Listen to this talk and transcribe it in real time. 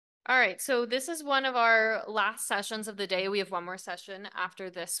All right, so this is one of our last sessions of the day. We have one more session after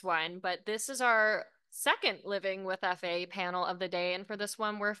this one, but this is our second Living with FA panel of the day. And for this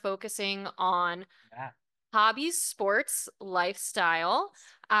one, we're focusing on Yeah. hobbies, sports, lifestyle.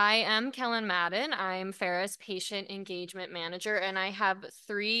 I am Kellen Madden. I'm FARA's patient engagement manager, and I have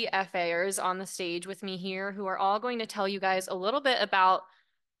three FAers on the stage with me here who are all going to tell you guys a little bit about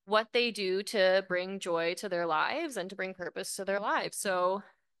what they do to bring joy to their lives and to bring purpose to their lives. So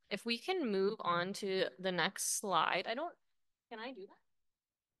if we can move on to the next slide. Can I do that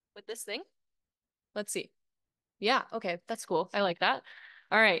with this thing? Let's see. Yeah, okay, that's cool. I like that.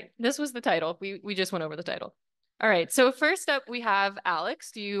 All right, this was the title. We just went over the title. All right, so first up we have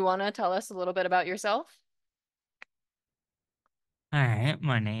Alex. Do you want to tell us a little bit about yourself? All right.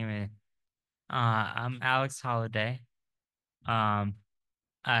 My name is I'm Alex Holiday. Um,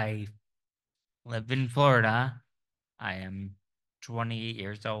 I live in Florida. I am 28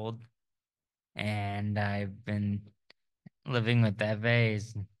 years old, and I've been living with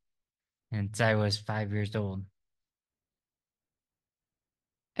FAs since I was 5 years old.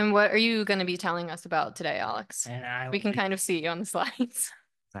 And what are you going to be telling us about today, Alex? And I We will can be kind of see you on the slides.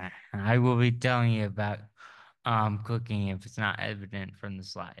 I will be telling you about cooking if it's not evident from the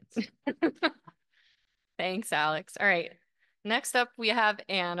slides. Thanks, Alex. All right. Next up, we have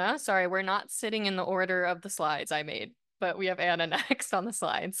Anna. Sorry, we're not sitting in the order of the slides I made, but we have Anna next on the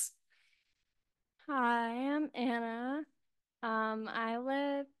slides. Hi, I'm Anna. I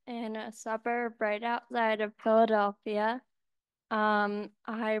live in a suburb right outside of Philadelphia.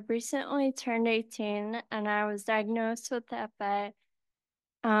 I recently turned 18 and I was diagnosed with FA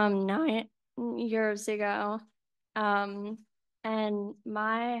 9 years ago. Um, and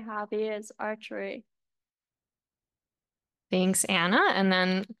my hobby is archery. Thanks, Anna. And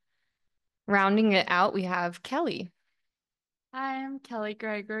then rounding it out, we have Kelly. Hi, I'm Kelly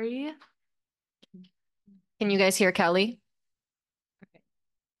Gregory. Can you guys hear Kelly? Okay.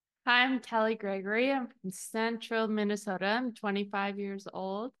 Hi, I'm Kelly Gregory. I'm from Central Minnesota. I'm 25 years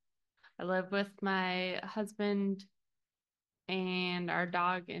old. I live with my husband and our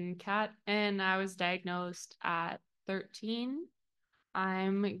dog and cat, and I was diagnosed at 13.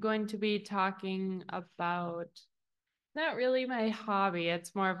 I'm going to be talking about not really my hobby,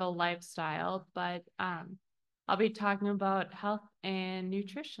 it's more of a lifestyle, but I'll be talking about health and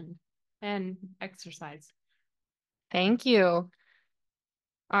nutrition and exercise. Thank you.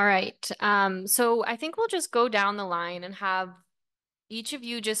 All right. So I think we'll just go down the line and have each of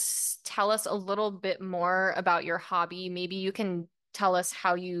you just tell us a little bit more about your hobby. Maybe you can tell us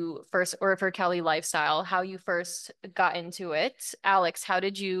how you first, or for Kelly Lifestyle, how you first got into it. Alex, how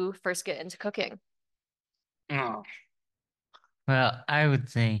did you first get into cooking? Oh. Well, I would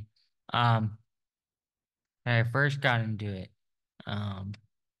say um when I first got into it, um,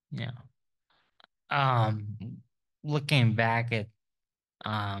 you know, looking back at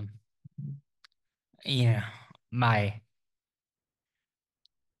um you know my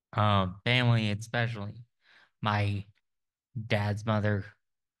family, especially my dad's mother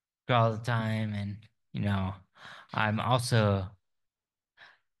all the time, and I'm also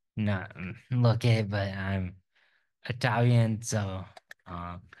not look it, but I'm Italian, so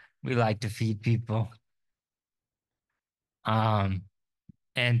um we like to feed people. Um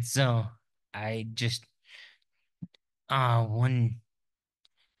and so I just one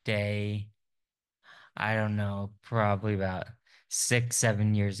day, I don't know, probably about 6,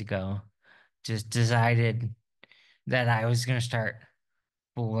 7 years ago, just decided that I was gonna start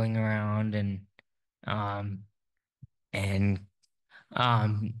fooling around um and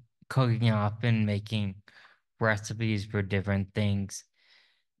cooking up and making recipes for different things.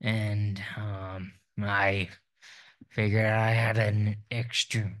 And I figured I had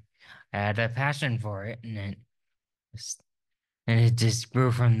a passion for it, just, and it just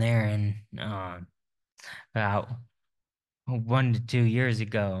grew from there. And about 1 to 2 years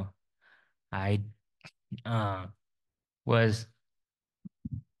ago, I uh was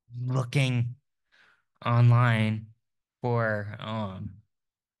looking online for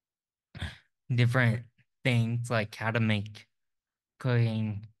different things like how to make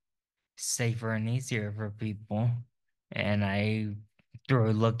cooking safer and easier for people. And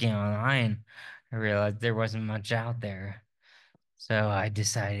through looking online, I realized there wasn't much out there. So I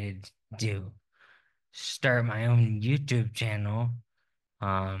decided to start my own YouTube channel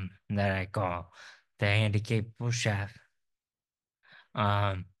that I call the Handicapable Chef.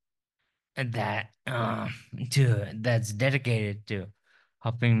 Um and that's dedicated to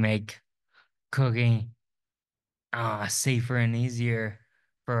helping make cooking safer and easier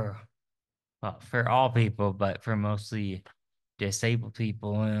for for all people, but for mostly disabled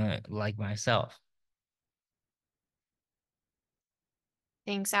people like myself.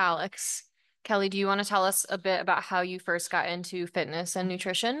 Thanks, Alex. Kelly, do you want to tell us a bit about how you first got into fitness and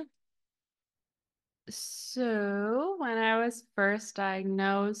nutrition? So, when I was first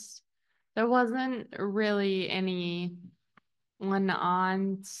diagnosed, there wasn't really anyone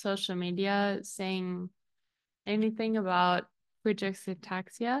on social media saying anything about Friedreich's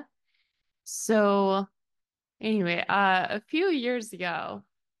ataxia. So, anyway, a few years ago,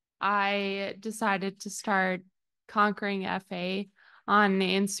 I decided to start conquering FA on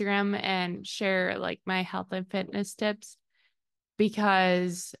Instagram and share like my health and fitness tips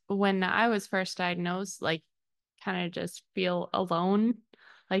because when I was first diagnosed, like kind of just feel alone,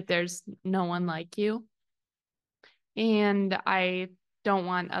 like there's no one like you. And I don't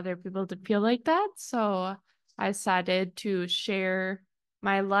want other people to feel like that. So I decided to share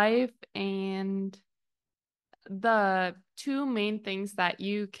my life, and the two main things that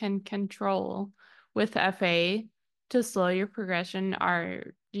you can control with FA to slow your progression are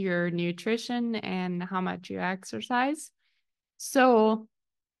your nutrition and how much you exercise. So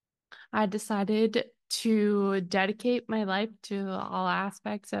I decided to dedicate my life to all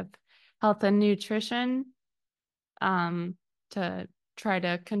aspects of health and nutrition, to try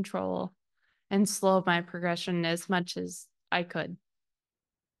to control and slow my progression as much as I could.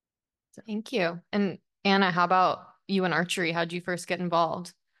 Thank you. And Anna, how about you in archery? How'd you first get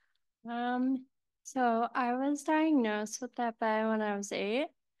involved? So I was diagnosed with FA when I was 8.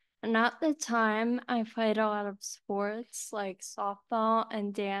 And at the time, I played a lot of sports like softball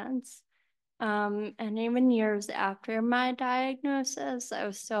and dance. And even years after my diagnosis, I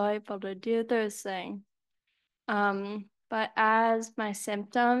was still able to do those things. But as my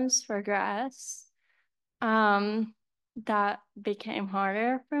symptoms progressed, that became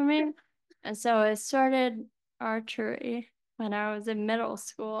harder for me. And so I started archery when I was in middle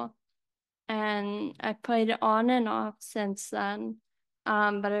school. And I played on and off since then.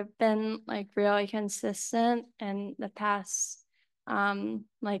 But I've been like really consistent in the past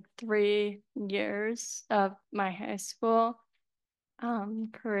like 3 years of my high school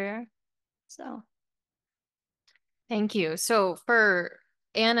career. So Thank you. So for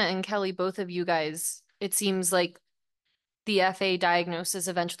Anna and Kelly, both of you guys, it seems like the FA diagnosis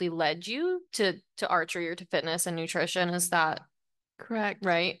eventually led you to archery or to fitness and nutrition. Is that Correct.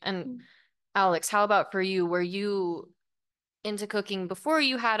 right? And Alex, how about for you? Were you into cooking before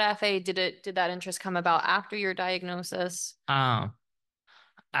you had FA? Did that interest come about after your diagnosis? Um,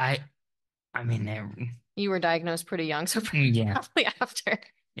 I I mean, You were diagnosed pretty young, so yeah, probably after.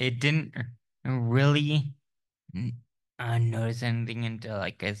 it didn't really notice anything until,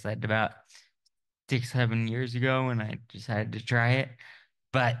 like I said, about 6, 7 years ago when I decided to try it.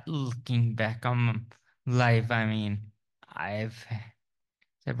 But looking back on my life, I mean, I've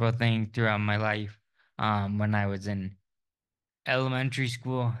several things throughout my life. When I was in elementary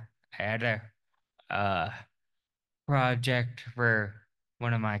school, I had a uh project for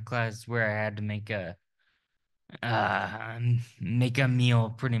one of my classes where I had to make a meal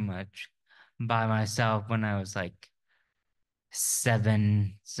pretty much by myself when I was like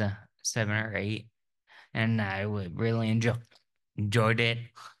 7 or 8, and I would really enjoyed it.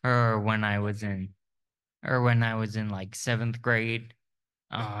 Or when I was in like seventh grade,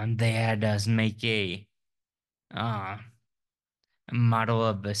 they had us make uh model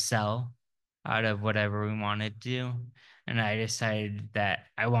of a cell out of whatever we wanted to, and I decided that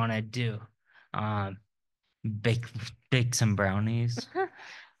I wanted to um bake bake some brownies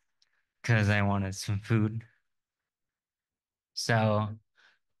because I wanted some food. So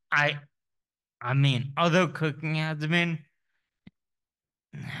I I mean, although cooking has been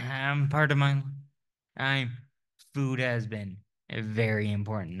part of my I food has been very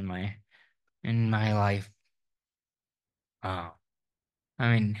important in my life. Uh,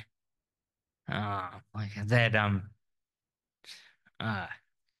 I mean, like I said, uh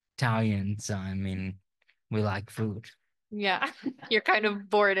Italian, so I mean, we like food. Yeah, you're kind of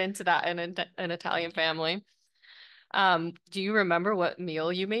bored into that in an Italian family. Do you remember what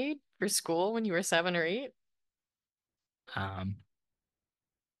meal you made for school when you were 7 or 8? Um,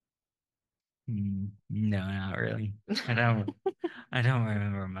 no, not really. I don't. I don't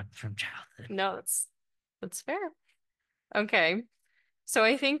remember much from childhood. No, that's fair. Okay. So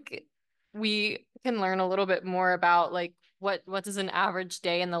I think we can learn a little bit more about like what does an average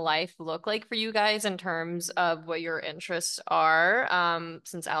day in the life look like for you guys in terms of what your interests are.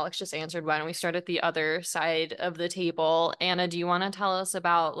 Since Alex just answered, why don't we start at the other side of the table? Anna, do you want to tell us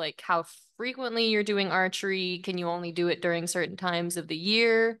about like how frequently you're doing archery? Can you only do it during certain times of the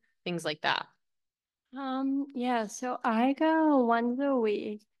year? Things like that. Yeah, so I go once a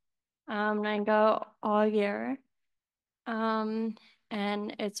week. I go all year. Um,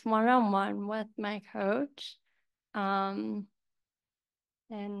 and it's one-on-one with my coach. Um,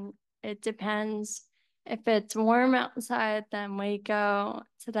 and it depends. If it's warm outside, then we go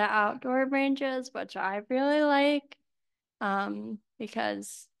to the outdoor ranges, which I really like,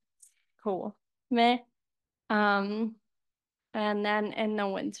 because it's cool. Me. Um, and then in the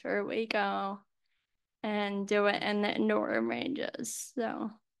winter we go and do it in the indoor ranges.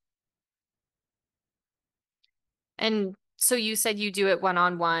 So And so you said you do it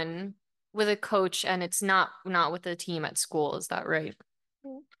one-on-one with a coach and it's not with the team at school, is that right?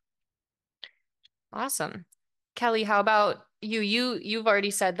 Awesome. Kelly, how about you? You've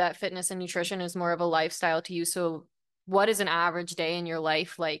already said that fitness and nutrition is more of a lifestyle to you. So what is an average day in your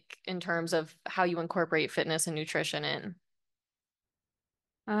life like in terms of how you incorporate fitness and nutrition in?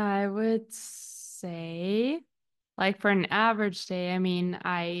 I would say, like for an average day, I mean,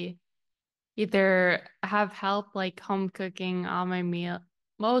 I either have help like home cooking all my meal,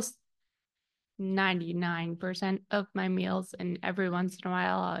 most 99% of my meals, and every once in a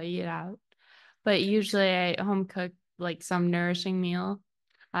while I'll eat out. But usually I home cook like some nourishing meal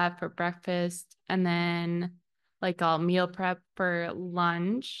for breakfast, and then like I'll meal prep for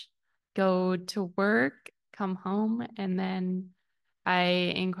lunch, go to work, come home, and then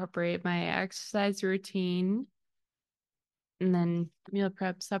I incorporate my exercise routine and then meal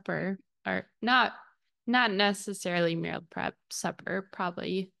prep supper, or not necessarily meal prep supper,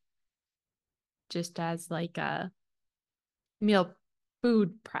 probably just as like a meal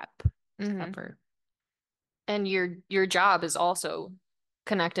food prep Hmm. supper. And your job is also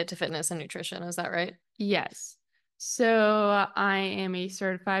connected to fitness and nutrition, is that right? Yes. So I am a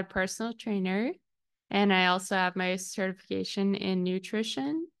certified personal trainer, and I also have my certification in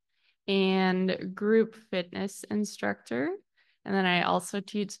nutrition and group fitness instructor. And then I also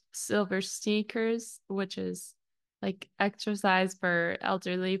teach silver sneakers, which is like exercise for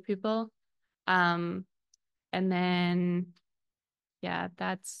elderly people. Um, and then yeah,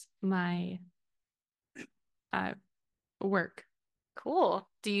 that's my uh work. Cool.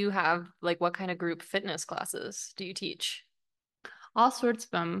 Do you have like what kind of group fitness classes do you teach? All sorts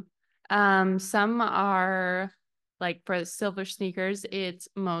of them. Some are like for the silver sneakers, it's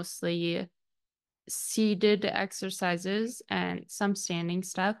mostly seated exercises and some standing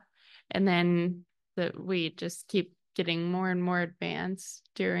stuff. And then we just keep getting more and more advanced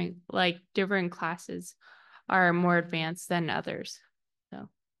during like different classes are more advanced than others. So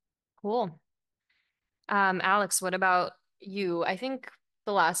Cool. Alex, what about you? I think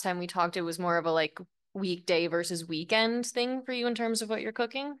the last time we talked, it was more of a like weekday versus weekend thing for you in terms of what you're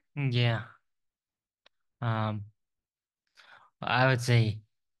cooking. Yeah. Um, I would say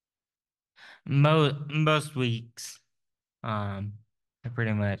most weeks, I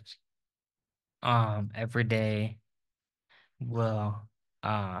pretty much every day will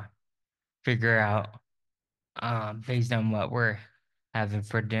uh figure out based on what we're having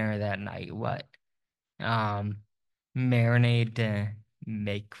for dinner that night, what um marinade to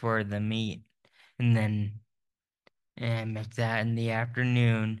make for the meat, and then make that in the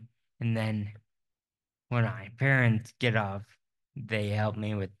afternoon, and then when my parents get off, they help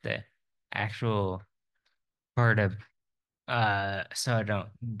me with the actual part of so I don't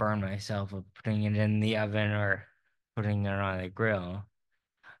burn myself of putting it in the oven or putting it on the grill.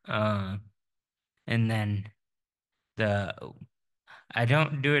 Um, and then the I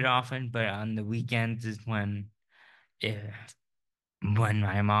don't do it often, but on the weekends is if when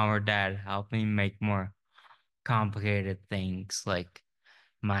my mom or dad help me make more complicated things like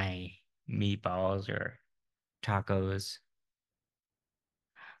my meatballs or tacos.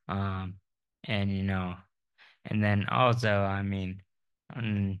 Um, and and then also, I mean,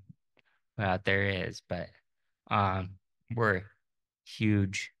 um, well, there is, but um, we're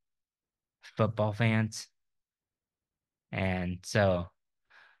huge football fans, and so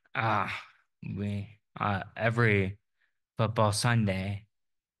uh we every football Sunday,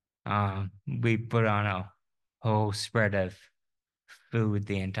 we put on a whole spread of food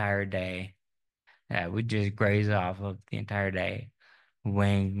the entire day that we just graze off of the entire day.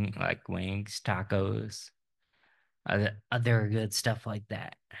 Wings, tacos, other good stuff like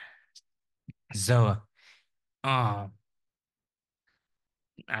that. So, um,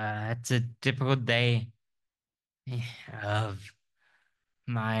 it's a typical day of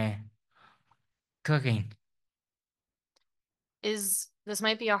my cooking. Is this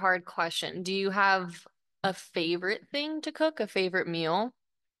might be a hard question. Do you have a favorite thing to cook, a favorite meal?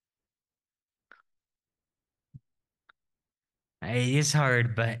 It is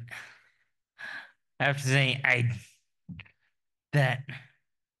hard, but I have to say that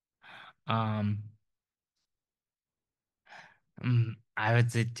um I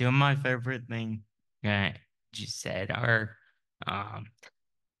would say two of my favorite things that you said are um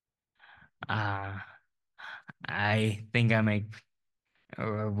uh I think I make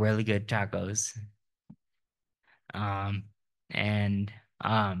really good tacos. Um and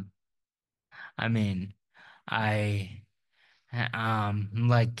um I mean I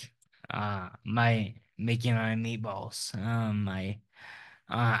like my making my meatballs.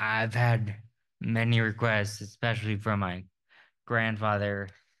 I've had many requests, especially from my grandfather,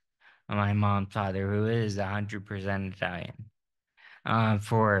 my mom's father, who is 100% Italian.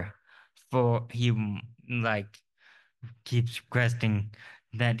 For he like keeps requesting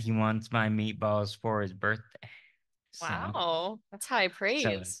that he wants my meatballs for his birthday. So Wow, that's high so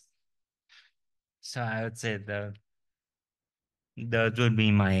praise. so I would say those would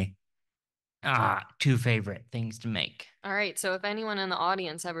be my two favorite things to make. All right, so if anyone in the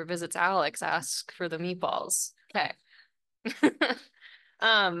audience ever visits Alex, ask for the meatballs. Okay.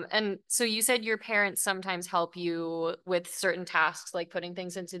 And so you said your parents sometimes help you with certain tasks, like putting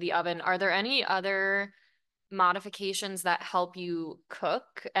things into the oven. Are there any other modifications that help you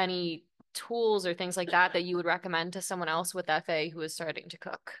cook? Any tools or things like that that you would recommend to someone else with FA who is starting to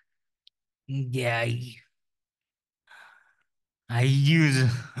cook? Yeah, I use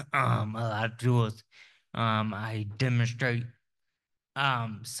a lot of tools. I demonstrate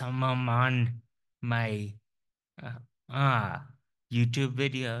some of them on my uh, uh YouTube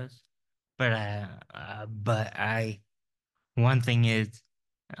videos, but I one thing is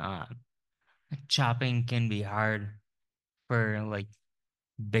uh chopping can be hard for like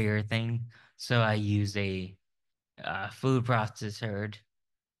bigger thing, so I use a food processor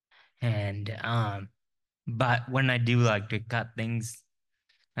and but when I do like to cut things,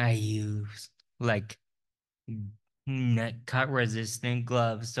 I use like cut resistant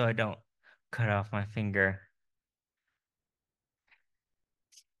gloves so I don't cut off my finger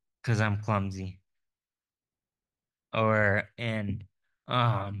because I'm clumsy. Or and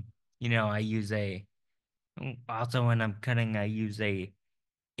um, I use a also when I'm cutting, I use a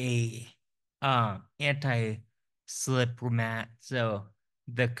anti-slip mat so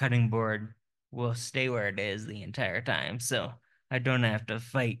the cutting board will stay where it is the entire time. So I don't have to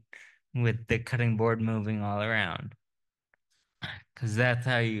fight with the cutting board moving all around. Because that's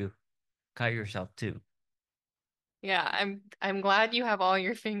how you cut yourself too. Yeah, I'm glad you have all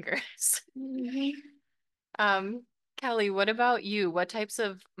your fingers. Um, Kelly, what about you? What types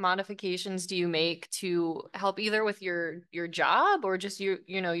of modifications do you make to help either with your job or just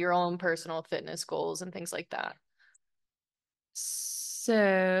your own personal fitness goals and things like that?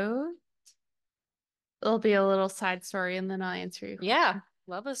 So it'll be a little side story and then I'll answer you. Yeah,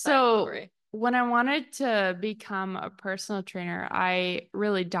 love a side So story. when I wanted to become a personal trainer, I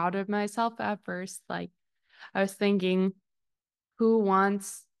really doubted myself at first. Like I was thinking, who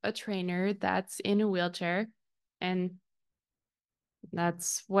wants a trainer that's in a wheelchair? And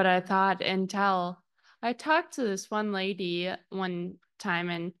that's what I thought until I talked to this one lady one time,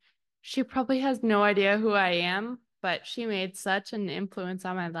 and she probably has no idea who I am, but she made such an influence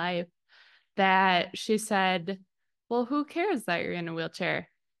on my life that she said, "Well, who cares that you're in a wheelchair?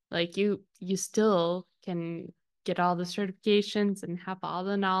 Like you still can get all the certifications and have all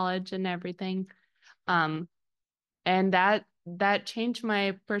the knowledge and everything." Um, and that changed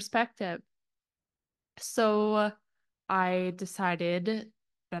my perspective. So I decided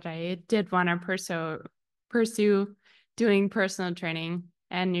that I did want to pursue doing personal training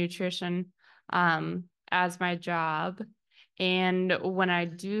and nutrition as my job. And when I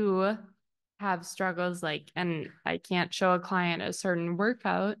do have struggles and I can't show a client a certain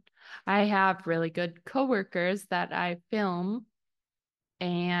workout, I have really good coworkers that I film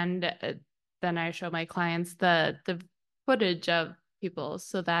and then I show my clients the footage of people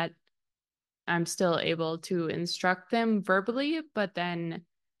so that I'm still able to instruct them verbally, but then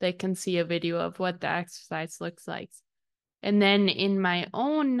they can see a video of what the exercise looks like. And then in my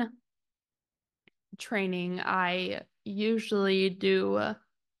own training, I usually do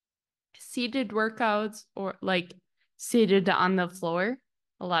seated workouts or like seated on the floor,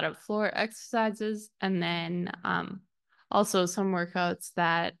 a lot of floor exercises, and then also some workouts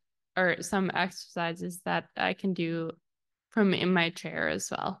that or some exercises that I can do from in my chair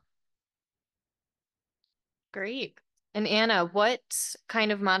as well. Great. And Anna, what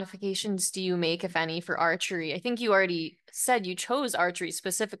kind of modifications do you make, if any, for archery? I think you already said you chose archery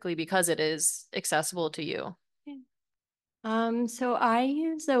specifically because it is accessible to you. So I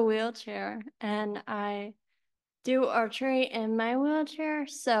use a wheelchair and I do archery in my wheelchair.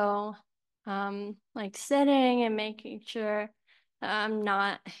 So like sitting and making sure that I'm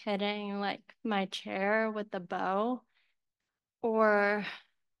not hitting like my chair with the bow or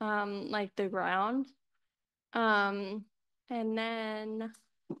like the ground. Um, and then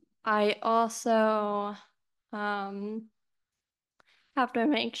I also um have to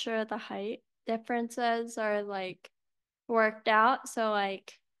make sure the height differences are like worked out. So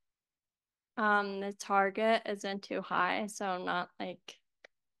like the target isn't too high, so not like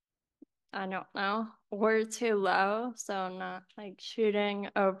I don't know, or too low, so not like shooting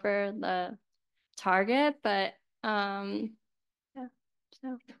over the target, but yeah,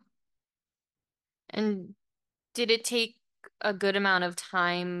 so And did it take a good amount of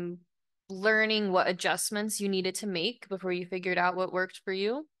time learning what adjustments you needed to make before you figured out what worked for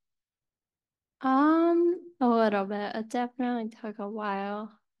you? a little bit. It definitely took a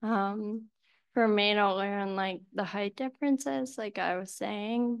while for me to learn like the height differences, like I was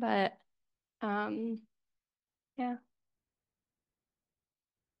saying, but um yeah.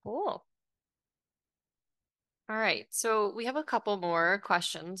 Cool. All right. So we have a couple more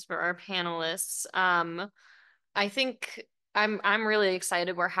questions for our panelists. I think I'm really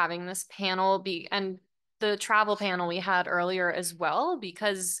excited we're having this panel and the travel panel we had earlier as well,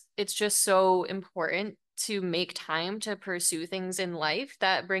 because it's just so important to make time to pursue things in life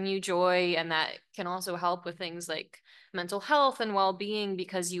that bring you joy and that can also help with things like mental health and well-being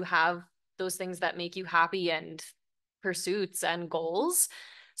because you have those things that make you happy and pursuits and goals.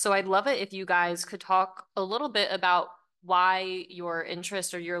 So I'd love it if you guys could talk a little bit about why your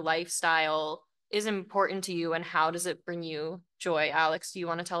interest or your lifestyle is important to you and how does it bring you joy? Alex, do you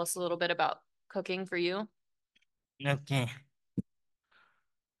want to tell us a little bit about cooking for you? Okay.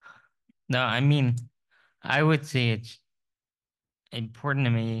 No, I mean, I would say it's important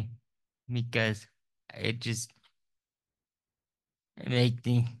to me because it just makes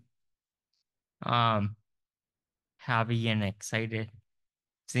me um happy and excited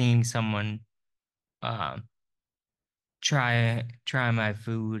seeing someone um try my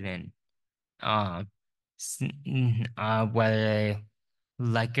food and um whether they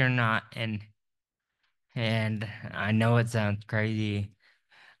like it or not, and I know it sounds crazy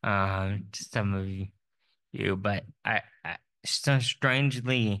to some of you, but I so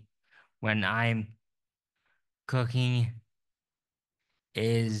strangely when I'm cooking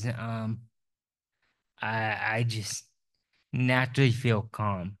is I just naturally feel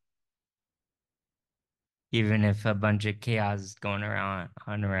calm even if a bunch of chaos is going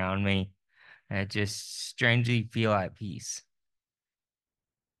around me. I just strangely feel at peace.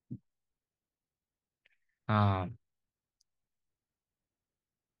 Um,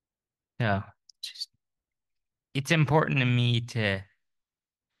 so just it's important to me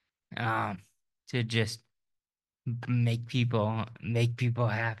um to just make people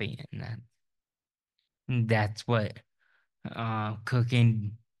happy, and that's what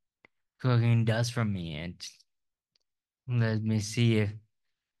cooking does for me. And let me see if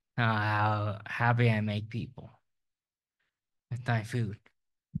how happy I make people with my food.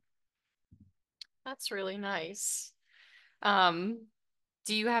 That's really nice. Um,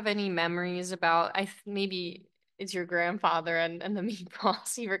 do you have any memories about maybe it's your grandfather and the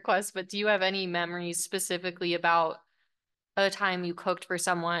meatballs he requests, but do you have any memories specifically about a time you cooked for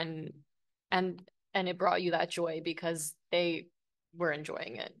someone and and it brought you that joy because they were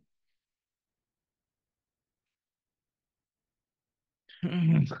enjoying it?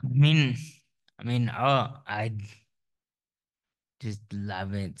 I just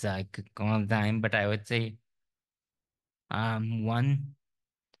love it. So I cook all the time, but I would say one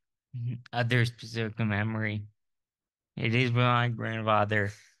other specific memory. It is with my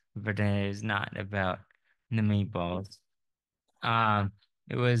grandfather, but it is not about the meatballs. Um,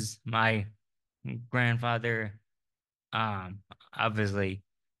 it was my grandfather. Um, obviously,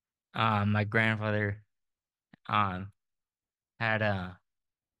 my grandfather um had a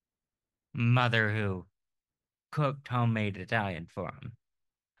mother who cooked homemade Italian for him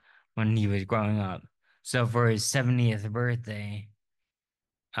when he was growing up. So for his 70th birthday,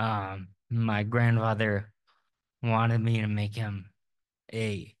 my grandfather wanted me to make him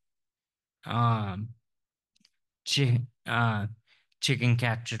a um chi chicken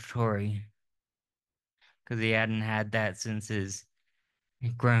cacciatore because he hadn't had that since his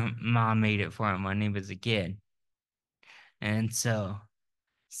grandma made it for him when he was a kid. And so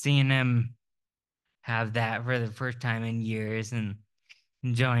seeing him have that for the first time in years and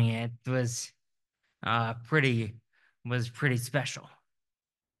enjoying it pretty was pretty special.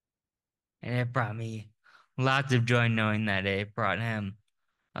 And it brought me lots of joy knowing that it brought him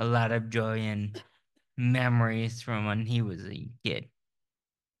a lot of joy and memories from when he was a kid.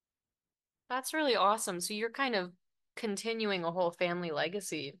 That's really awesome. So you're kind of continuing a whole family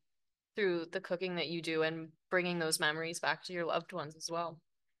legacy through the cooking that you do and bringing those memories back to your loved ones as well.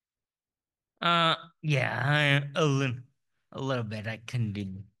 Yeah, a little bit I can do.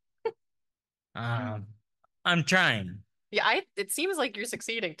 Um, I'm trying. Yeah, it seems like you're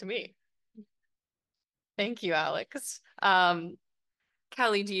succeeding to me. Thank you, Alex.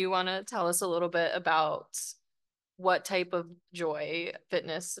 Kelly, do you want to tell us a little bit about what type of joy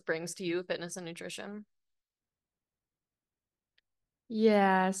fitness brings to you, fitness and nutrition?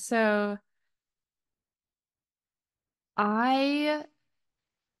 Yeah, so I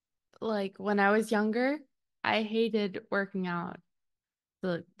like when I was younger, I hated working out.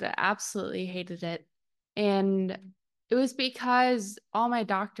 The absolutely hated it. And it was because all my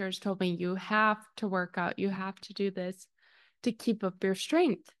doctors told me you have to work out, you have to do this to keep up your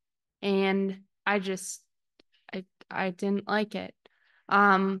strength. And I didn't like it.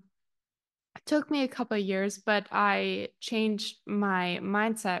 Um, it took me a couple of years, but I changed my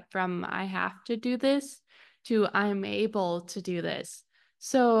mindset from I have to do this to I'm able to do this.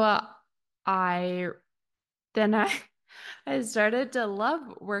 So I then I I started to love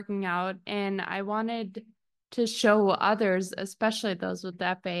working out and I wanted to show others, especially those with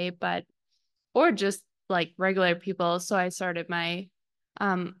FA, but or just like regular people. So I started my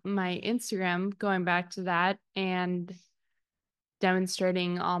Instagram going back to that and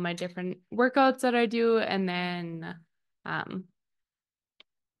demonstrating all my different workouts that I do and then um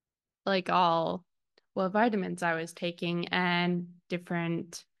like all what vitamins I was taking and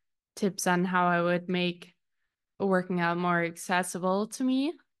different tips on how I would make working out more accessible to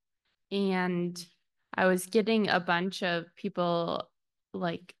me. And I was getting a bunch of people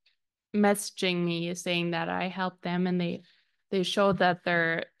like messaging me saying that I helped them and they showed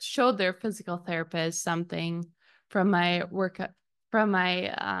their physical therapist something from my work from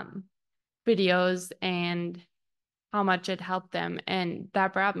my videos and how much it helped them. And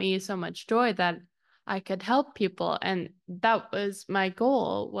that brought me so much joy that I could help people. And that was my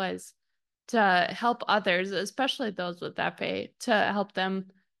goal was to help others, especially those with FA, to help them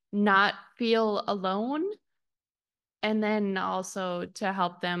not feel alone. And then also to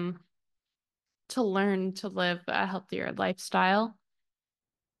help them to learn to live a healthier lifestyle.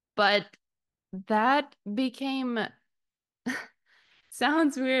 But that became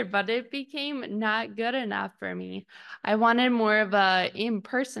sounds weird, but it became not good enough for me. I wanted more of a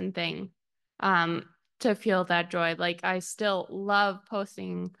in-person thing, to feel that joy. Like I still love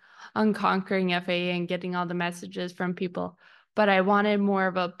posting on Conquering FA and getting all the messages from people, but I wanted more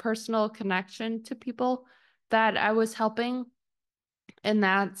of a personal connection to people that I was helping. And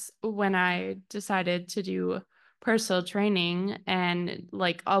that's when I decided to do personal training and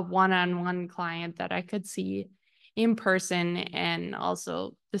like a one-on-one client that I could see in person, and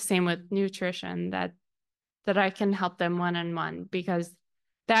also the same with nutrition that I can help them one-on-one because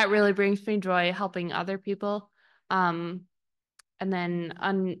that really brings me joy helping other people. And then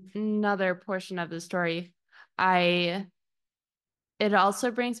another portion of the story, I it also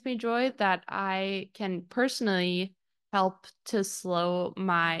brings me joy that I can personally help to slow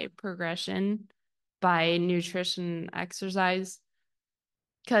my progression by nutrition exercise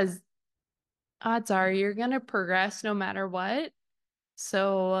because odds are you're going to progress no matter what.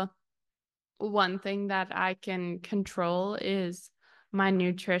 So one thing that I can control is my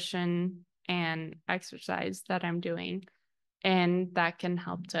nutrition and exercise that I'm doing, and that can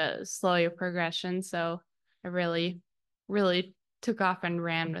help to slow your progression. So I really, really took off and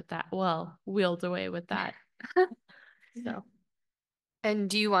ran with that. Well, wheeled away with that. So, And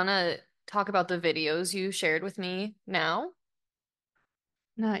do you want to talk about the videos you shared with me now?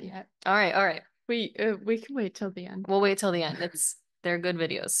 not yet. All right, all right. We can wait till the end. We'll wait till the end. They're good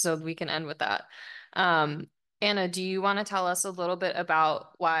videos, so we can end with that. Um, Anna, do you want to tell us a little bit about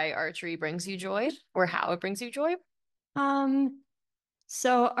why archery brings you joy or how it brings you joy? Um,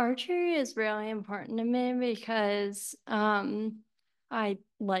 so archery is really important to me because I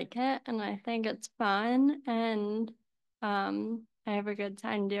like it and I think it's fun and I have a good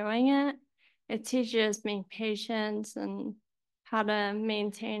time doing it. It teaches me patience and how to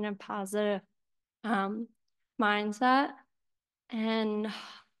maintain a positive um mindset and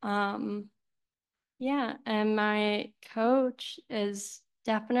um yeah, and my coach is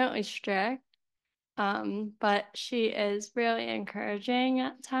definitely strict, but she is really encouraging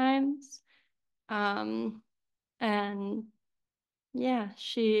at times. Um, and yeah,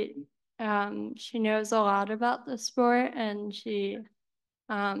 she knows a lot about the sport and she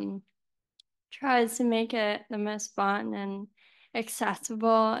um tries to make it the most fun and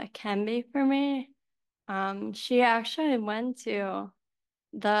accessible it can be for me. She actually went to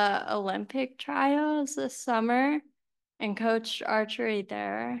the Olympic trials this summer and coached archery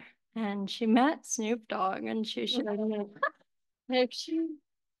there. And she met Snoop Dogg and she showed me pictures.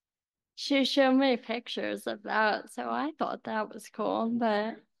 She showed me pictures of that, so I thought that was cool.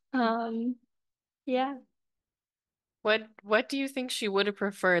 But yeah. What do you think she would have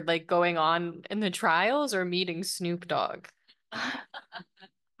preferred, like going on in the trials or meeting Snoop Dogg?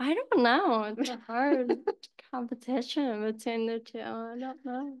 I don't know. It's a hard competition between the two. I don't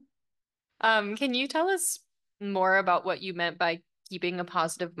know. Can you tell us more about what you meant by keeping a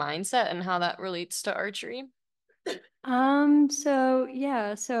positive mindset and how that relates to archery? So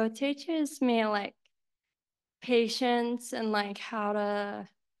yeah, so it teaches me like patience and like how to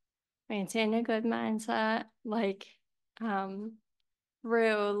maintain a good mindset, like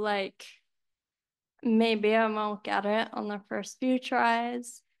through like maybe I won't get it on the first few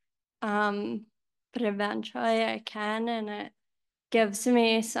tries. But eventually I can, and it gives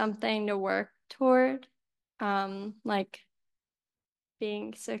me something to work toward. Like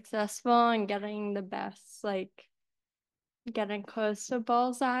being successful and getting the best, like getting close to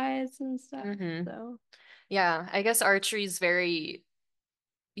bullseyes and stuff. So Yeah, I guess archery is very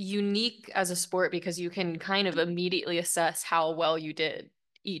unique as a sport because you can kind of immediately assess how well you did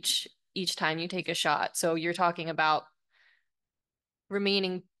each time you take a shot. So you're talking about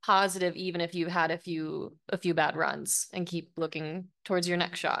remaining positive even if you've had a few bad runs and keep looking towards your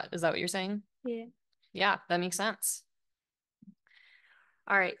next shot. Is that what you're saying? yeah. Yeah, that makes sense.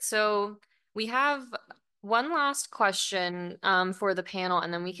 All right, so we have one last question for the panel,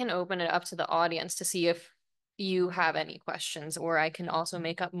 and then we can open it up to the audience to see if you have any questions, or I can also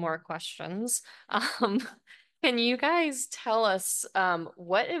make up more questions. Um, can you guys tell us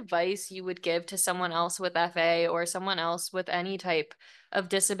what advice you would give to someone else with FA or someone else with any type of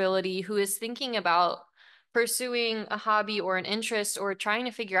disability who is thinking about pursuing a hobby or an interest or trying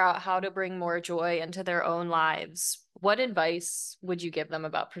to figure out how to bring more joy into their own lives? What advice would you give them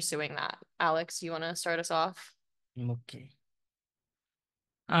about pursuing that? Alex, you want to start us off? Okay.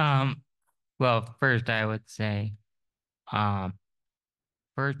 Well, first I would say, um,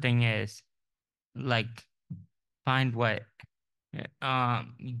 first thing is like find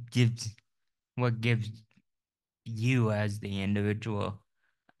um gives what gives you as the individual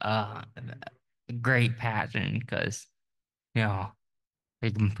uh great passion because you know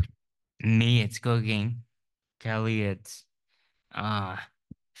like me it's cooking, Kelly it's uh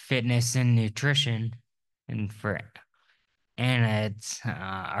fitness and nutrition, and for Anna it's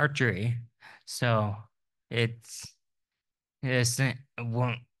archery. So it's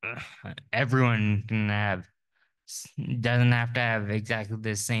won't everyone can have doesn't have to have exactly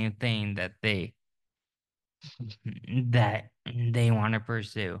the same thing that they want to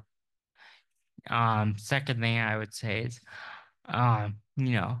pursue. Second thing I would say is,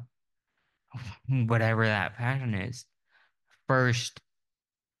 you know, whatever that passion is, first,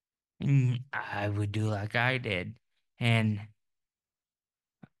 I would do like I did and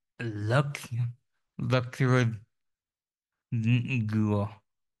look, look through Google.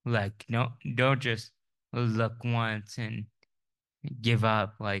 Like, no, don't just look once and give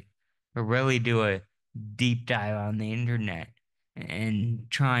up. Like, really do a deep dive on the internet and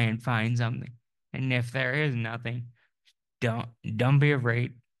try and find something. And if there is nothing, don't don't be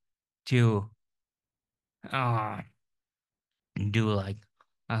afraid to uh do like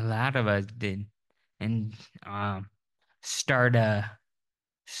a lot of us did and um start a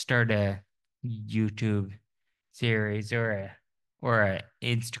start a YouTube series or a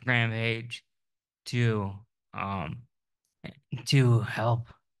Instagram page to um to help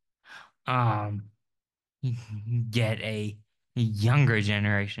um get a younger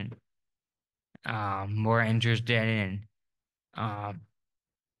generation more interested um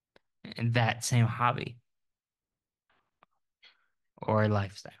in that same hobby or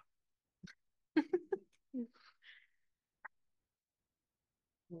lifestyle.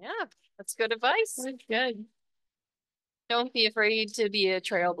 Yeah, that's good advice. That's good. Don't be afraid to be a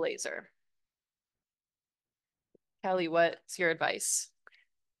trailblazer. Kelly, what's your advice?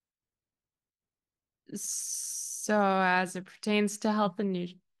 So, as it pertains to health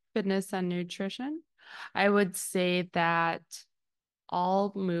and fitness and nutrition, I would say that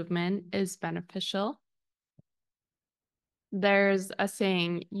all movement is beneficial. There's a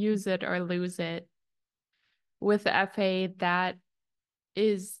saying, use it or lose it. With FA, that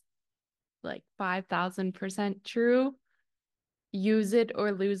is like 5,000% true. Use it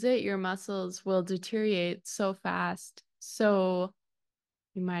or lose it, your muscles will deteriorate so fast. So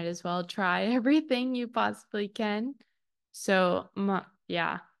you might as well try everything you possibly can. So,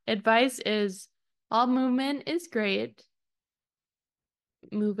 yeah, advice is all movement is great.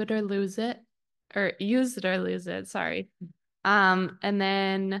 move it or lose it, or use it or lose it, sorry. And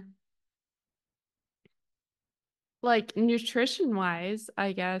then like nutrition wise,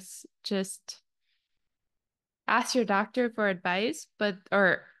 I guess just ask your doctor for advice,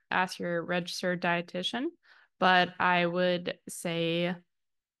 or ask your registered dietitian. But I would say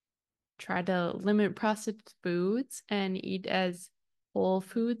try to limit processed foods and eat as whole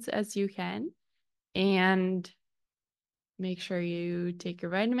foods as you can. And make sure you take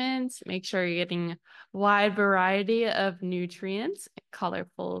your vitamins, make sure you're getting a wide variety of nutrients,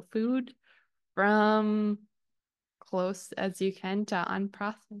 colorful food from close as you can to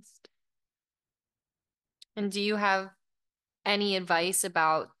unprocessed. And do you have any advice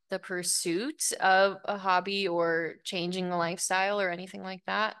about the pursuit of a hobby or changing the lifestyle or anything like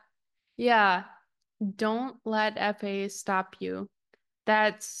that? Yeah, don't let FA stop you.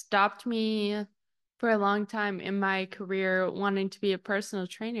 That stopped me for a long time in my career wanting to be a personal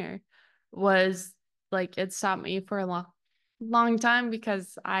trainer. Was like it stopped me for a long time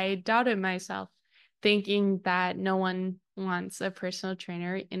because I doubted myself, thinking that no one wants a personal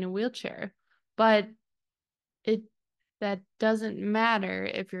trainer in a wheelchair. But it that doesn't matter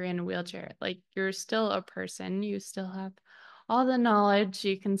if you're in a wheelchair. Like you're still a person, you still have all the knowledge,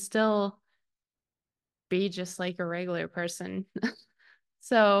 you can still be just like a regular person.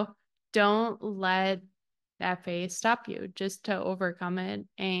 So don't let FA stop you just to overcome it.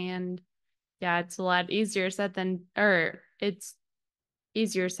 And yeah, it's a lot easier said than, or it's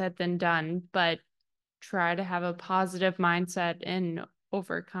easier said than done, but try to have a positive mindset and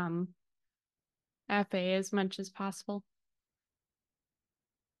overcome FA as much as possible.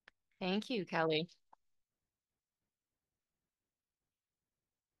 Thank you, Kelly.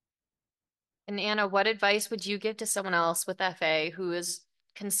 And Anna, what advice would you give to someone else with FA who is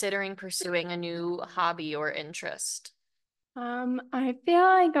considering pursuing a new hobby or interest? I feel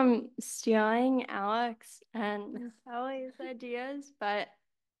like I'm stealing Alex and Ellie's ideas, but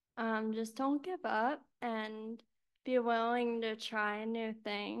just don't give up and be willing to try new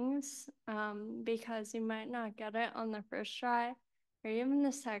things, because you might not get it on the first try, or even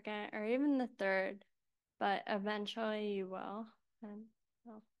the second, or even the third, but eventually you will. And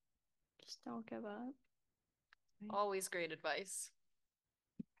so just don't give up. Always great advice.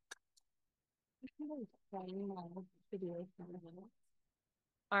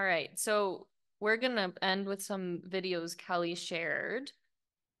 All right, so we're gonna end with some videos Kelly shared.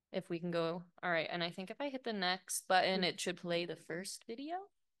 If we can go. All right, and I think if I hit the next button, it should play the first video.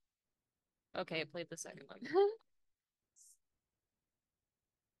 Okay, it played the second one.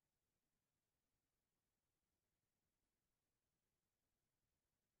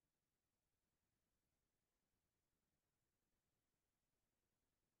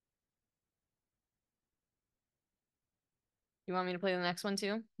 You want me to play the next one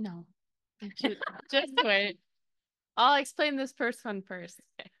too? No, just wait. I'll explain this first one first.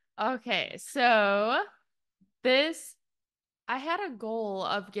 Okay, so this, I had a goal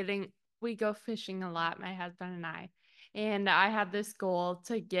of we go fishing a lot, my husband and I had this goal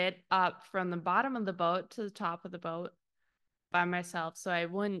to get up from the bottom of the boat to the top of the boat by myself, so I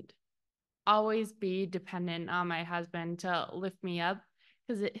wouldn't always be dependent on my husband to lift me up,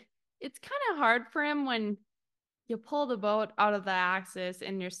 because it's kind of hard for him when you pull the boat out of the axis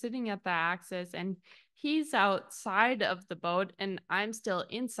and you're sitting at the axis and he's outside of the boat and I'm still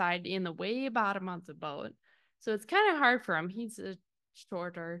inside in the way bottom of the boat. So it's kind of hard for him. He's a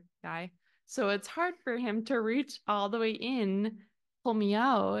shorter guy. So it's hard for him to reach all the way in, pull me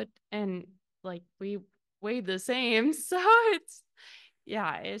out, and like we weigh the same. So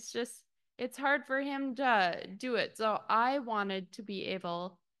it's hard for him to do it. So I wanted to be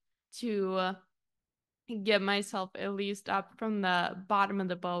able to get myself at least up from the bottom of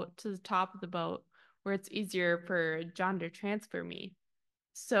the boat to the top of the boat where it's easier for John to transfer me.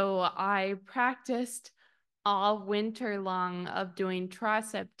 So I practiced all winter long of doing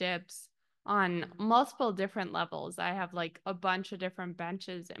tricep dips on multiple different levels. I have like a bunch of different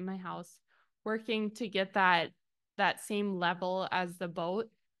benches in my house working to get that same level as the boat,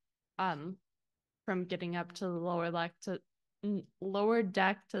 from getting up to the lower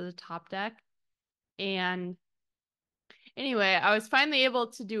deck to the top deck. And anyway, I was finally able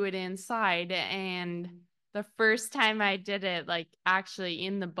to do it inside, and the first time I did it, like actually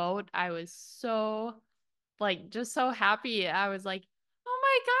in the boat, I was so just so happy. I was like, "Oh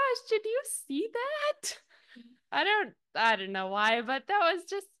my gosh, did you see that?" I don't know why, but that was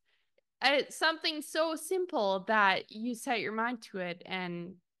just something so simple that you set your mind to it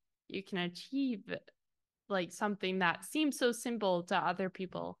and you can achieve like something that seems so simple to other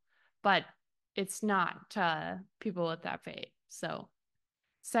people, but it's not to people with that faith. So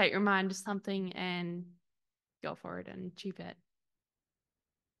set your mind to something and go forward and achieve it.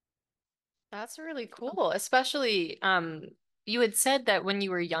 That's really cool. Especially, you had said that when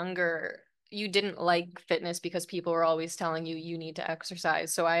you were younger, you didn't like fitness because people were always telling you you need to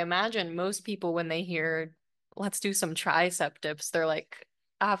exercise. So I imagine most people, when they hear, let's do some tricep dips, they're like,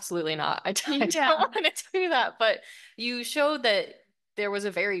 absolutely not. I don't Yeah. want to do that. But you showed that there was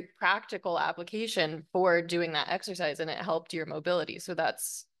a very practical application for doing that exercise and it helped your mobility. So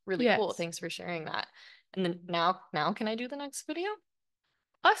that's really cool. Yes. Thanks for sharing that. And then now can I do the next video?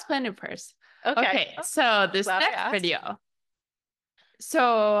 I'll explain it first. Okay. Okay, so this Glad I next asked. video.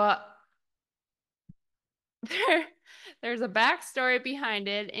 So there's a backstory behind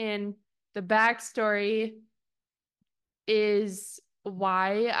it, and the backstory is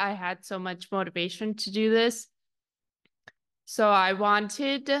why I had so much motivation to do this. So I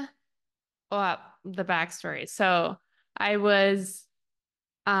wanted, well, the backstory. So I was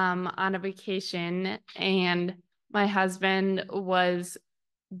on a vacation, and my husband was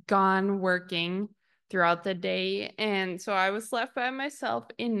gone working throughout the day. And so I was left by myself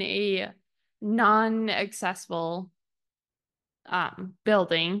in a non-accessible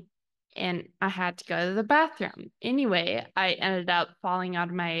building, and I had to go to the bathroom. Anyway, I ended up falling out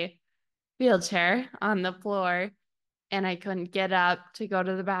of my wheelchair on the floor, and I couldn't get up to go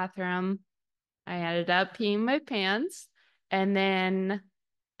to the bathroom. I ended up peeing my pants, and then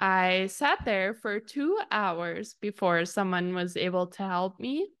I sat there for 2 hours before someone was able to help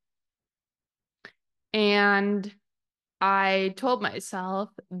me. And I told myself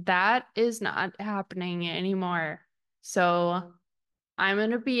that is not happening anymore. So I'm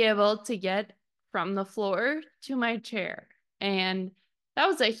going to be able to get from the floor to my chair. And that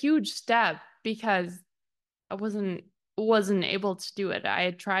was a huge step because I wasn't able to do it. I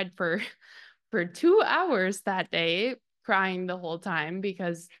had tried for 2 hours that day, crying the whole time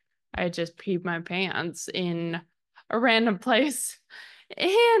because I had just peed my pants in a random place.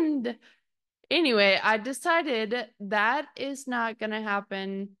 And anyway, I decided that is not going to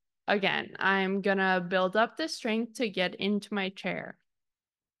happen again. I'm going to build up the strength to get into my chair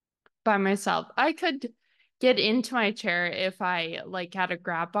by myself. I could get into my chair if I like had a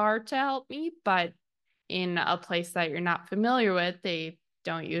grab bar to help me, but in a place that you're not familiar with, they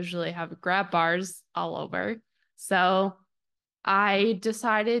don't usually have grab bars all over. So I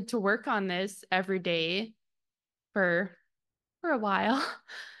decided to work on this every day for a while.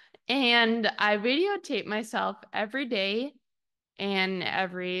 And I videotaped myself every day, and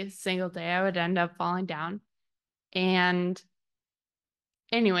every single day I would end up falling down. And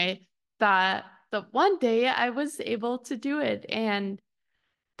anyway, the one day I was able to do it, and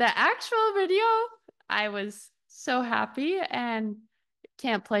the actual video, I was so happy, and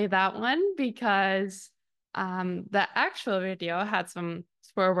can't play that one because the actual video had some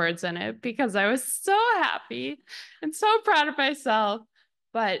swear words in it because I was so happy and so proud of myself.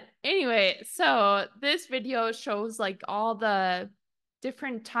 But anyway, so this video shows like all the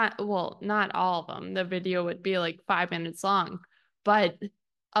different time, well, not all of them. The video would be like 5 minutes long, but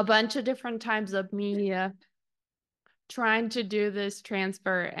a bunch of different times of me trying to do this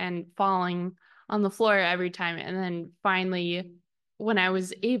transfer and falling on the floor every time. And then finally, when I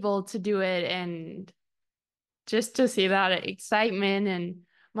was able to do it, and just to see that excitement, and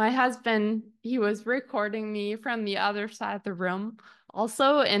my husband, he was recording me from the other side of the room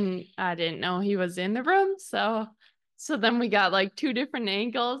also, and I didn't know he was in the room. So then we got like two different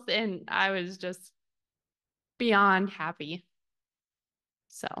angles, and I was just beyond happy.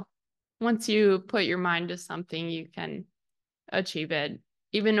 So once you put your mind to something, you can achieve it,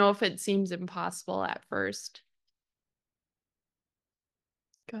 even though if it seems impossible at first.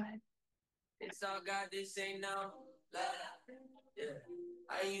 Go ahead. It's all God, this ain't no lie. Yeah.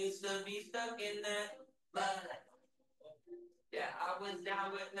 I used to be stuck in that mud. Yeah, I was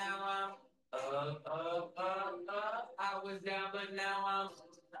down, but now I'm up. I was down, but now I'm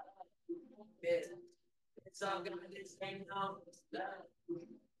yeah. It's all God, this ain't no lie.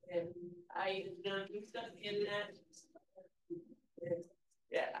 Yeah. I used to be stuck in that.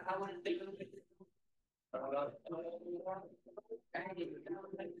 Yeah, I was down,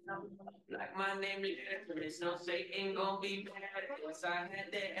 like my name is There's no say ain't gonna be bad. Once I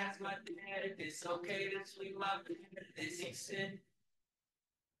had to ask my dad if it's okay to sweep my bed. This he said.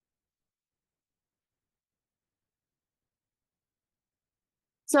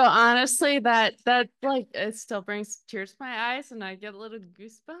 So honestly, that like it still brings tears to my eyes, and I get little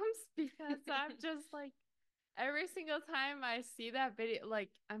goosebumps because I'm just like every single time I see that video, like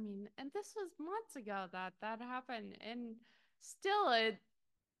I mean, and this was months ago that happened, and still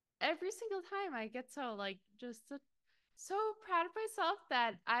every single time I get so like just so proud of myself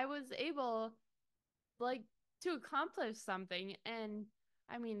that I was able like to accomplish something. And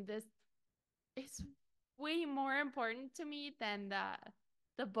I mean, this is way more important to me than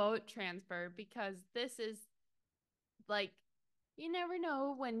the boat transfer, because this is like, you never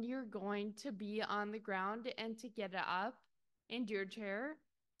know when you're going to be on the ground and to get up into your chair.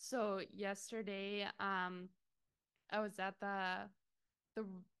 So yesterday, I was at the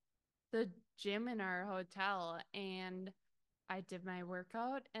the gym in our hotel, and I did my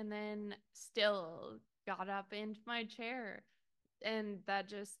workout and then still got up into my chair. And that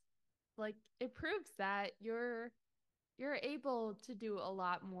just like it proves that you're able to do a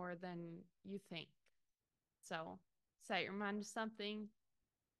lot more than you think. So set your mind to something,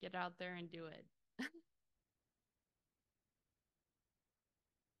 get out there and do it.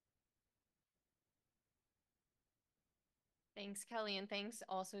 Thanks, Kelly, and thanks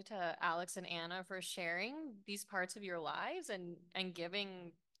also to Alex and Anna for sharing these parts of your lives and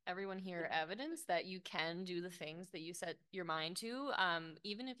giving everyone here evidence that you can do the things that you set your mind to,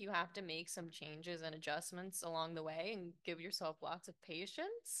 even if you have to make some changes and adjustments along the way, and give yourself lots of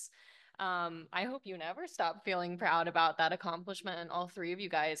patience. I hope you never stop feeling proud about that accomplishment, and all three of you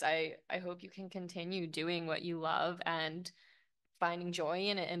guys, I hope you can continue doing what you love and finding joy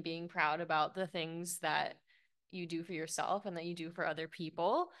in it and being proud about the things that you do for yourself and that you do for other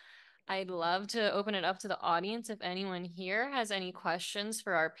people. I'd love to open it up to the audience if anyone here has any questions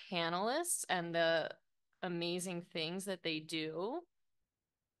for our panelists and the amazing things that they do.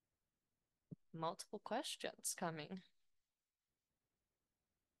 Multiple questions coming.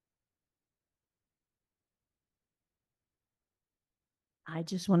 I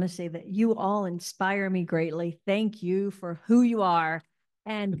just want to say that you all inspire me greatly. Thank you for who you are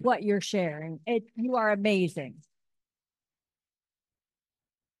and what you're sharing. You are amazing.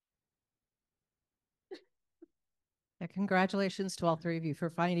 Yeah, congratulations to all three of you for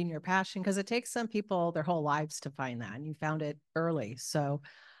finding your passion, because it takes some people their whole lives to find that, and you found it early. So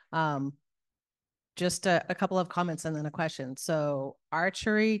just a couple of comments and then a question. So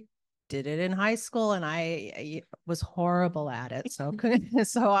archery, did it in high school, and I was horrible at it. So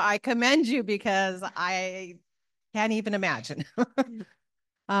so I commend you, because I can't even imagine.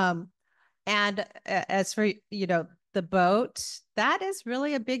 And as for, the boat, that is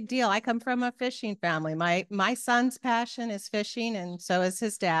really a big deal. I come from a fishing family. My son's passion is fishing, and so is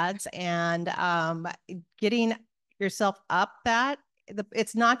his dad's. And getting yourself up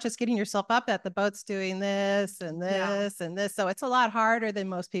it's not just getting yourself up that the boat's doing this and this and this. So it's a lot harder than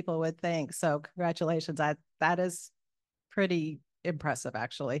most people would think. So congratulations. That is pretty impressive,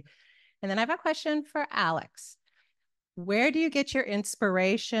 actually. And then I have a question for Alex. Where do you get your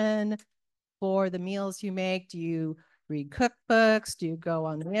inspiration for the meals you make? Do you read cookbooks? Do you go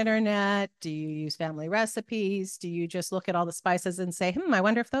on the internet? Do you use family recipes? Do you just look at all the spices and say, I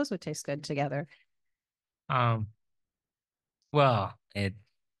wonder if those would taste good together? Well,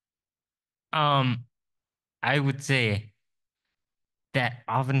 um, I would say that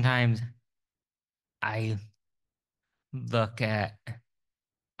oftentimes I look at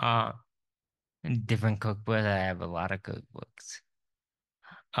uh different cookbooks. I have a lot of cookbooks.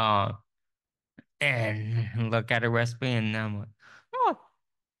 Uh, and look at a recipe and I'm like, oh,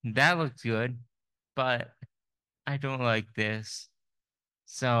 that looks good, but I don't like this.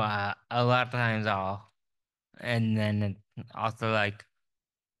 So a lot of times and then also like,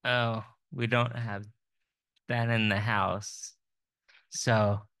 oh, we don't have that in the house.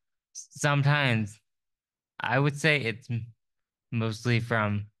 So sometimes I would say it's mostly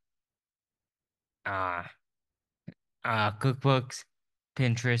from uh cookbooks.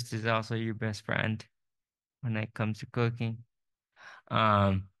 Pinterest is also your best friend when it comes to cooking.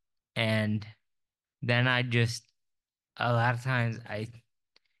 Um, and then a lot of times I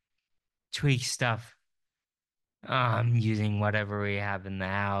tweak stuff using whatever we have in the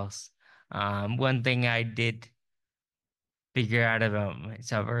house. One thing I did figure out about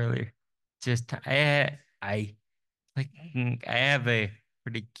myself earlier, just I like I have a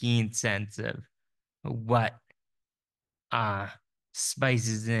pretty keen sense of what uh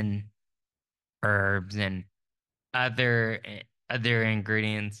spices and herbs and other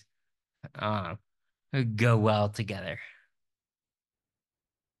ingredients uh go well together.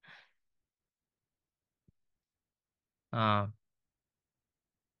 Um,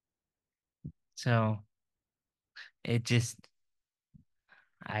 so it just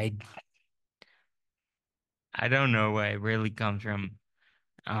I I don't know where it really comes from.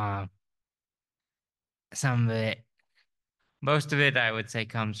 Uh, some of it, most of it, I would say,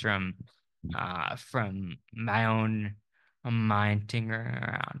 comes from my own mind tinkering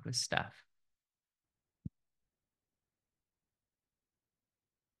around with stuff.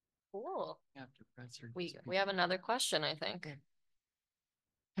 Cool. We have another question, I think.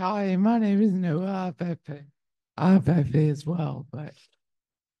 Hi, my name is Noah. I'm FFA as well, but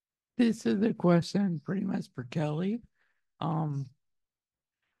this is a question pretty much for Kelly. Um,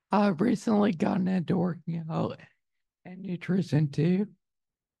 I've recently gotten into working out and nutrition too.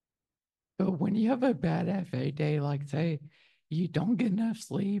 But when you have a bad FA day, like say you don't get enough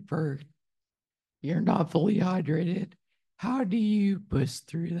sleep or you're not fully hydrated, how do you push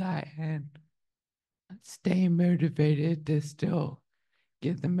through that and stay motivated to still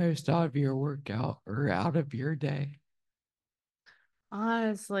get the most out of your workout or out of your day?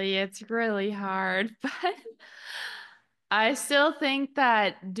 Honestly, it's really hard, but I still think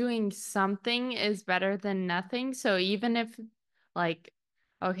that doing something is better than nothing. So even if like,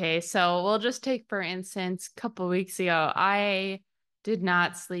 okay, so we'll just take for instance, a couple weeks ago, I did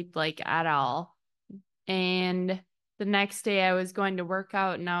not sleep like at all. And the next day I was going to work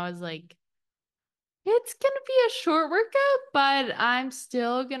out and I was like, it's gonna be a short workout, but I'm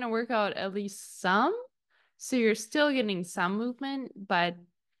still gonna work out at least some. So you're still getting some movement, but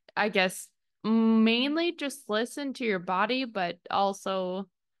I guess mainly just listen to your body, but also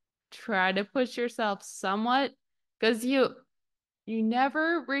try to push yourself somewhat because you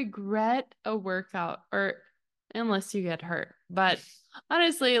never regret a workout or unless you get hurt. But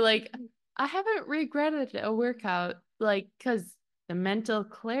honestly, like I haven't regretted a workout like because the mental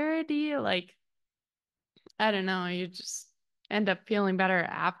clarity, like I don't know, you just end up feeling better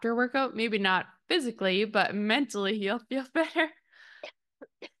after workout. Maybe not physically, but mentally you'll feel better.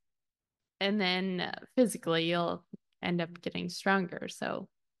 And then physically you'll end up getting stronger. So,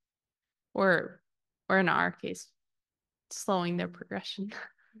 or in our case, slowing their progression.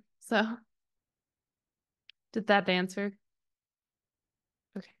 So, did that answer?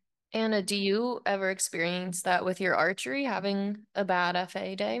 Okay. Anna, do you ever experience that with your archery, having a bad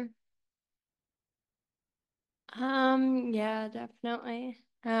FA day? Yeah, definitely.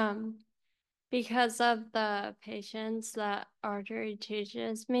 Because of the patience that archery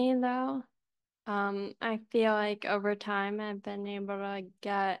teaches me though, I feel like over time I've been able to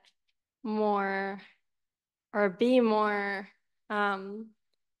get more or be more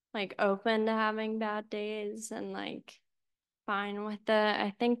like open to having bad days and like fine with it.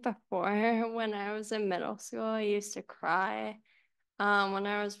 I think before when I was in middle school, I used to cry when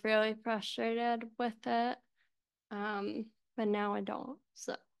I was really frustrated with it. But now I don't.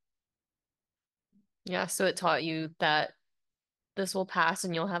 So Yeah, so it taught you that this will pass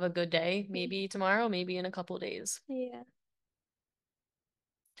and you'll have a good day, maybe tomorrow, maybe in a couple days. yeah.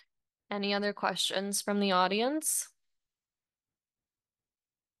 Any other questions from the audience?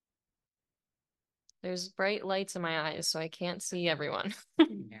 There's bright lights in my eyes, so I can't see everyone.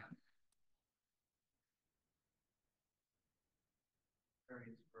 Yeah. Very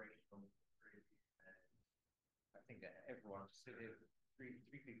inspirational. I think that everyone, three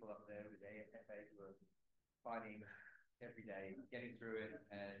people up there today at FA who are fighting every day, getting through it,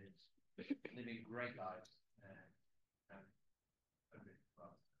 and living great lives.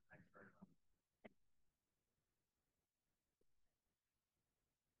 Thanks very much.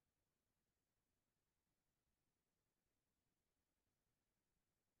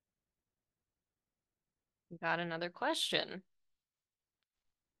 We got another question.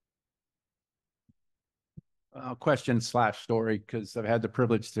 Question slash story, because I've had the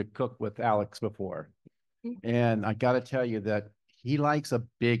privilege to cook with Alex before. And I got to tell you that he likes a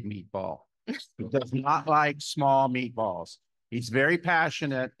big meatball. He does not like small meatballs. He's very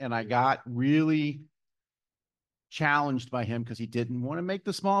passionate, and I got really challenged by him because he didn't want to make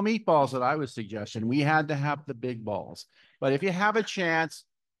the small meatballs that I was suggesting. We had to have the big balls. But if you have a chance,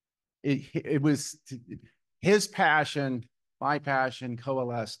 it was his passion, my passion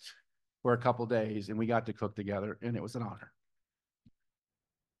coalesced for a couple days, and we got to cook together, and it was an honor.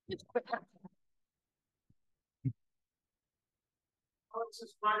 Alex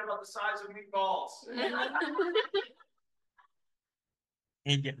is right about the size of meatballs.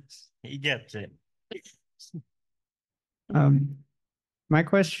 He gets it. My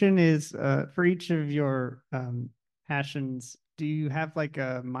question is, for each of your passions, do you have like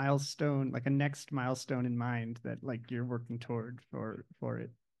a milestone, like a next milestone in mind that like you're working toward for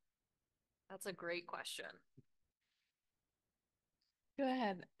it? That's a great question. Go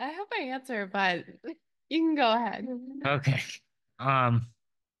ahead. I hope I answer, but you can go ahead. Okay. So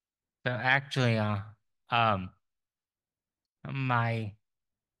actually, my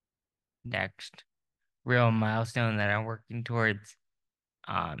next real milestone that I'm working towards,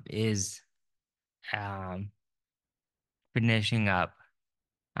 is, finishing up.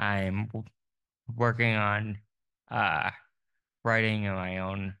 I'm working on, writing my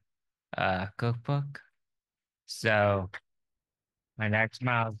own cookbook. So my next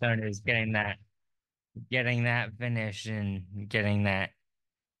milestone is getting that finished and getting that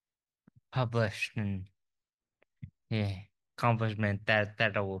published, and yeah, accomplishment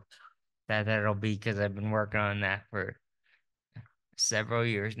that'll be, because I've been working on that for several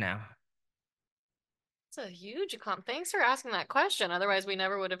years now. It's a huge accomplishment. Thanks for asking that question. Otherwise, we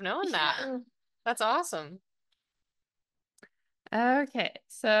never would have known that. That's awesome. Okay,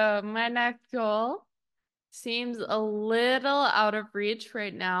 so my next goal seems a little out of reach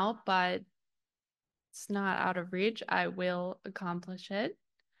right now, but it's not out of reach. I will accomplish it.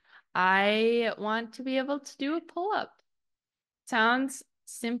 I want to be able to do a pull-up. Sounds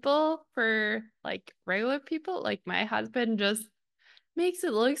simple for like regular people. Like my husband just makes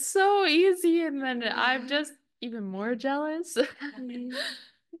it look so easy, and then I'm just even more jealous.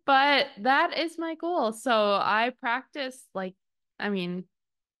 But that is my goal. So I practice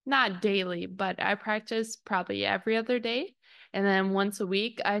not daily, but I practice probably every other day. And then once a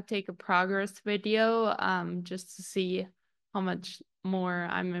week, I take a progress video just to see how much more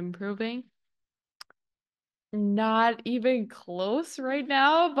I'm improving. Not even close right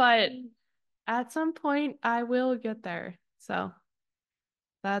now, but at some point I will get there. So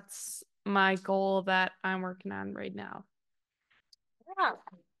that's my goal that I'm working on right now. Yeah.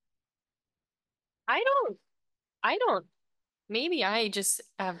 I don't, maybe I just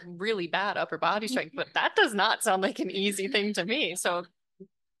have really bad upper body strength, but that does not sound like an easy thing to me. So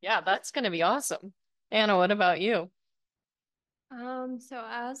yeah, that's going to be awesome. Anna, what about you? So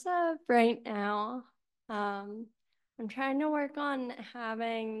as of right now, I'm trying to work on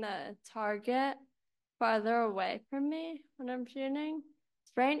having the target farther away from me when I'm shooting.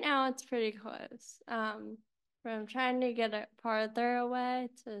 Right now it's pretty close. But I'm trying to get it farther away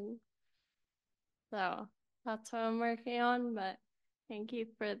so that's what I'm working on, but thank you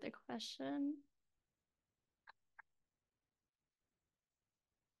for the question.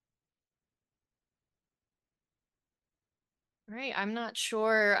 All right, I'm not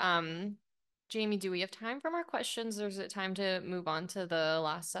sure. Jamie, do we have time for more questions, or is it time to move on to the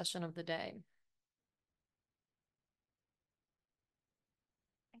last session of the day?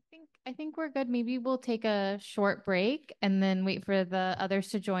 I think we're good. Maybe we'll take a short break and then wait for the others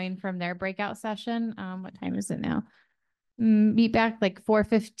to join from their breakout session. What time is it now? Meet back like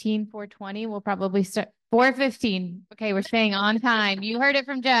 4:15, 4:20. We'll probably start 4:15. Okay, we're staying on time. You heard it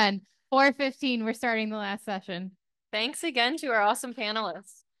from Jen. 4:15, we're starting the last session. Thanks again to our awesome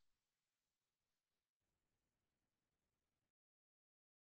panelists.